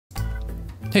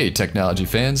Hey technology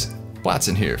fans,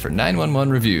 Watson here for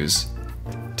 911 Reviews.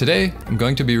 Today I'm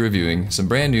going to be reviewing some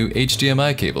brand new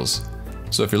HDMI cables.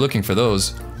 So if you're looking for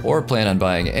those, or plan on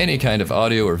buying any kind of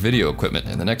audio or video equipment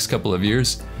in the next couple of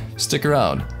years, stick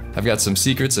around. I've got some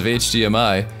secrets of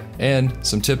HDMI and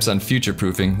some tips on future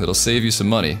proofing that'll save you some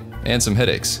money and some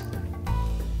headaches.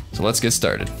 So let's get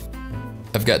started.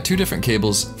 I've got two different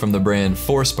cables from the brand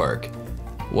FORSPARK.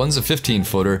 One's a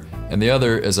 15-footer and the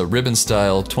other is a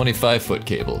ribbon-style 25-foot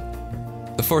cable.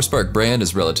 The FORSPARK brand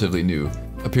is relatively new,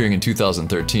 appearing in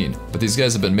 2013, but these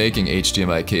guys have been making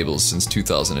HDMI cables since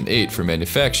 2008 for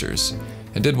manufacturers,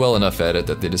 and did well enough at it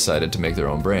that they decided to make their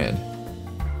own brand.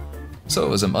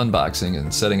 So as I'm unboxing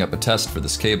and setting up a test for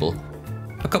this cable,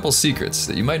 a couple secrets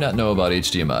that you might not know about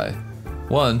HDMI.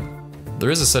 One,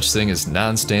 there is a such thing as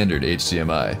non-standard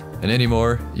HDMI, and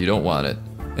anymore, you don't want it.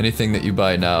 Anything that you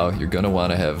buy now, you're gonna want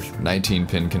to have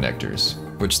 19-pin connectors,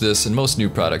 which this and most new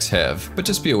products have, but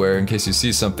just be aware in case you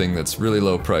see something that's really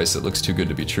low price that looks too good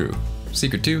to be true.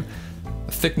 Secret 2,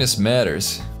 thickness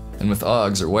matters, and with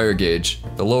AUGs or wire gauge,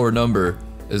 the lower number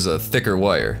is a thicker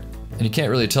wire, and you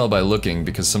can't really tell by looking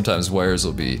because sometimes wires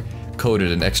will be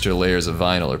coated in extra layers of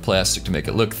vinyl or plastic to make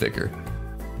it look thicker.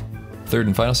 Third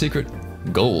and final secret,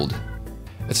 gold.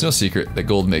 It's no secret that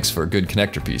gold makes for good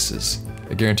connector pieces.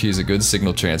 It guarantees a good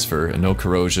signal transfer and no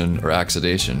corrosion or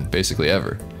oxidation, basically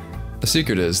ever. The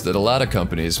secret is that a lot of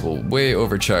companies will way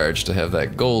overcharge to have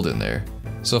that gold in there.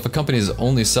 So if a company's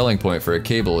only selling point for a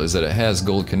cable is that it has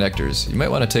gold connectors, you might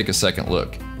want to take a second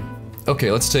look. Okay,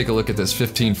 let's take a look at this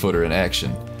 15-footer in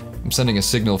action. I'm sending a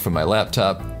signal from my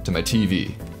laptop to my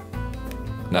TV.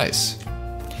 Nice.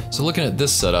 So looking at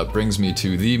this setup brings me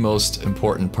to the most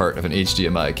important part of an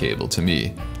HDMI cable to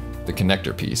me, the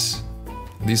connector piece.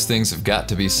 These things have got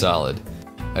to be solid.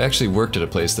 I actually worked at a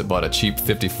place that bought a cheap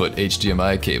 50-foot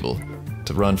HDMI cable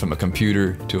to run from a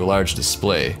computer to a large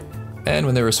display. And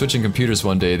when they were switching computers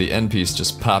one day, the end piece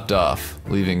just popped off,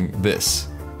 leaving this.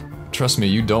 Trust me,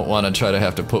 you don't want to try to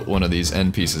have to put one of these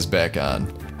end pieces back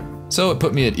on. So it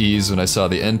put me at ease when I saw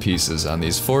the end pieces on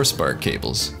these FORSPARK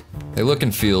cables. They look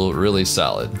and feel really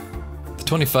solid. The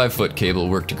 25-foot cable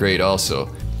worked great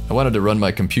also. I wanted to run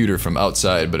my computer from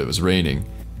outside, but it was raining.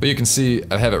 But you can see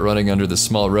I have it running under this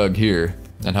small rug here,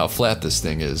 and how flat this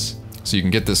thing is. So you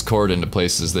can get this cord into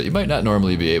places that you might not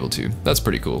normally be able to. That's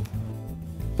pretty cool.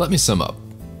 Let me sum up.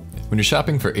 When you're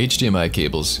shopping for HDMI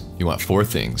cables, you want 4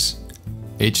 things.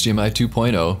 HDMI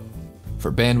 2.0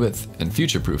 for bandwidth and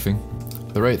future-proofing.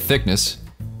 The right thickness,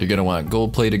 you're going to want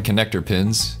gold-plated connector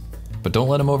pins, but don't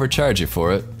let them overcharge you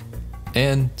for it.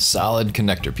 And solid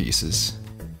connector pieces.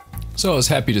 So I was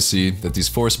happy to see that these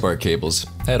FORSPARK cables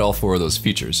had all 4 of those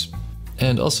features.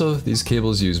 And also, these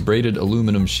cables use braided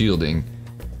aluminum shielding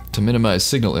to minimize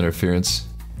signal interference,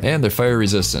 and they're fire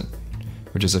resistant,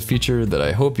 which is a feature that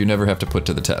I hope you never have to put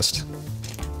to the test.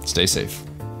 Stay safe.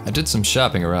 I did some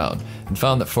shopping around and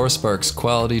found that FORSPARK's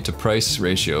quality to price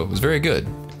ratio was very good.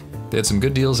 They had some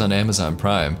good deals on Amazon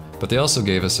Prime, but they also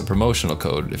gave us a promotional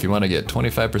code if you want to get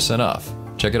 25% off.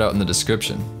 Check it out in the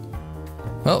description.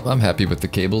 Well, I'm happy with the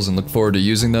cables and look forward to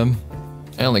using them.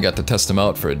 I only got to test them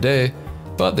out for a day,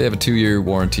 but they have a 2-year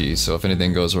warranty, so if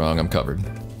anything goes wrong, I'm covered.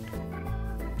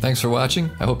 Thanks for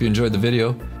watching. I hope you enjoyed the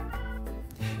video.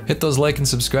 Hit those like and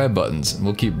subscribe buttons, and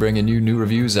we'll keep bringing you new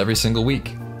reviews every single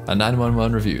week on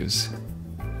 911 Reviews.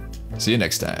 See you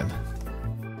next time.